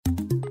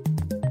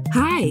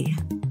Hi,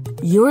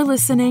 you're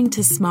listening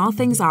to Small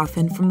Things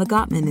Often from the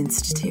Gottman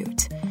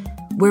Institute,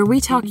 where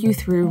we talk you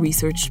through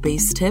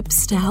research-based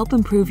tips to help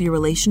improve your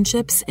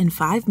relationships in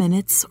 5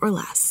 minutes or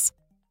less.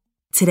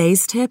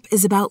 Today's tip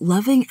is about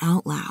loving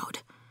out loud,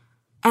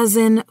 as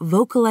in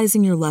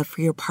vocalizing your love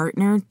for your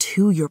partner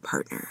to your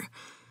partner.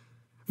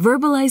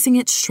 Verbalizing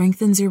it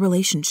strengthens your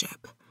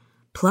relationship.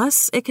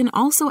 Plus, it can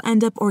also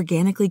end up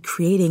organically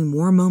creating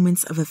more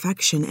moments of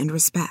affection and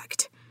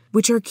respect,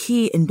 which are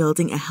key in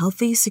building a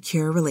healthy,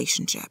 secure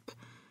relationship.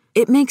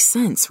 It makes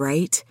sense,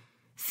 right?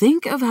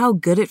 Think of how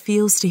good it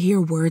feels to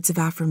hear words of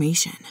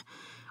affirmation,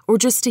 or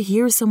just to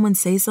hear someone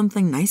say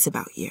something nice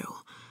about you.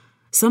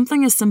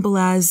 Something as simple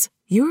as,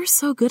 "You're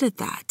so good at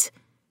that,"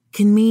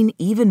 can mean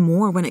even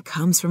more when it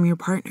comes from your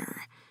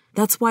partner.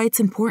 That's why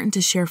it's important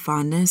to share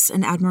fondness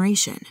and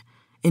admiration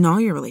in all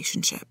your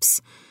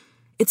relationships.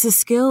 It's a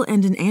skill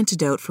and an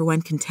antidote for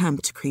when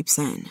contempt creeps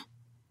in.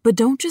 But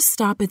don't just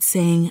stop at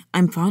saying,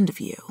 "I'm fond of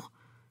you."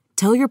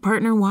 Tell your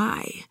partner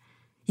why.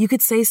 You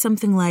could say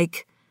something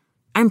like,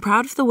 "I'm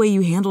proud of the way you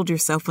handled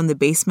yourself when the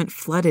basement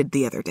flooded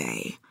the other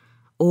day."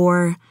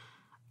 Or,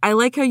 "I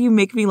like how you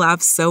make me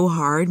laugh so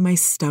hard my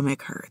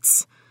stomach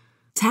hurts."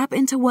 Tap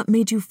into what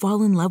made you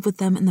fall in love with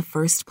them in the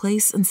first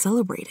place and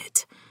celebrate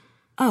it.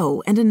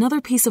 Oh, and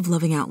another piece of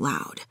loving out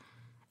loud.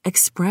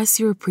 Express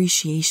your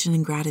appreciation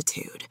and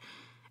gratitude.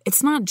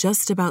 It's not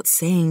just about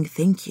saying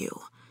thank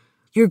you.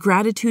 Your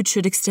gratitude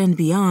should extend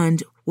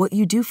beyond what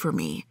you do for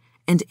me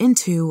and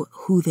into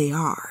who they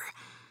are.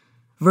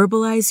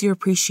 Verbalize your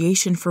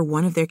appreciation for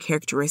one of their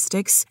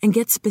characteristics and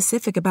get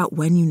specific about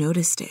when you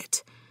noticed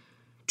it.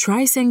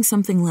 Try saying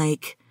something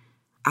like,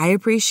 "I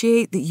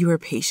appreciate that you are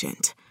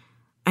patient.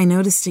 I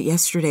noticed it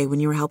yesterday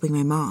when you were helping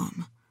my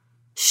mom."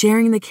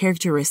 Sharing the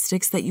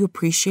characteristics that you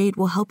appreciate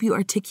will help you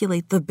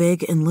articulate the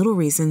big and little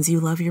reasons you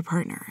love your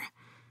partner.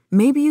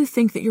 Maybe you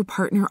think that your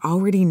partner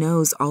already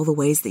knows all the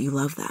ways that you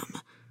love them,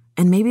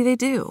 and maybe they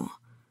do.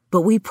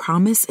 But we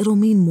promise it'll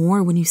mean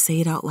more when you say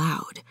it out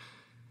loud.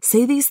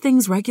 Say these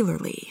things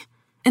regularly,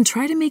 and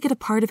try to make it a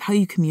part of how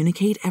you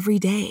communicate every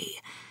day.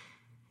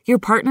 Your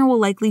partner will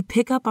likely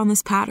pick up on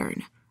this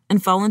pattern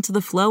and fall into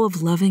the flow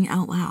of loving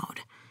out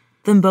loud.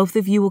 Then both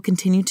of you will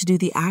continue to do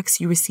the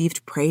acts you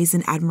received praise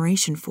and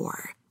admiration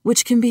for,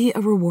 which can be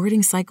a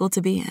rewarding cycle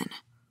to be in.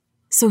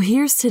 So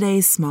here's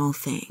today's small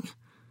thing.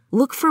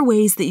 Look for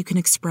ways that you can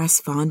express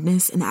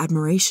fondness and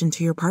admiration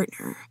to your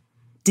partner.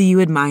 Do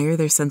you admire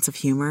their sense of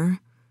humor?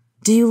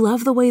 Do you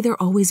love the way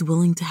they're always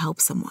willing to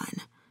help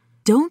someone?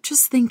 Don't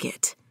just think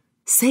it.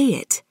 Say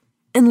it,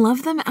 and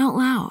love them out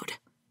loud.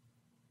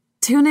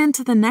 Tune in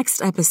to the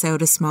next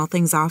episode of Small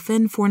Things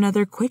Often for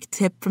another quick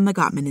tip from the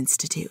Gottman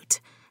Institute,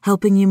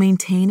 helping you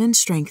maintain and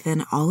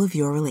strengthen all of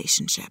your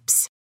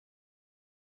relationships.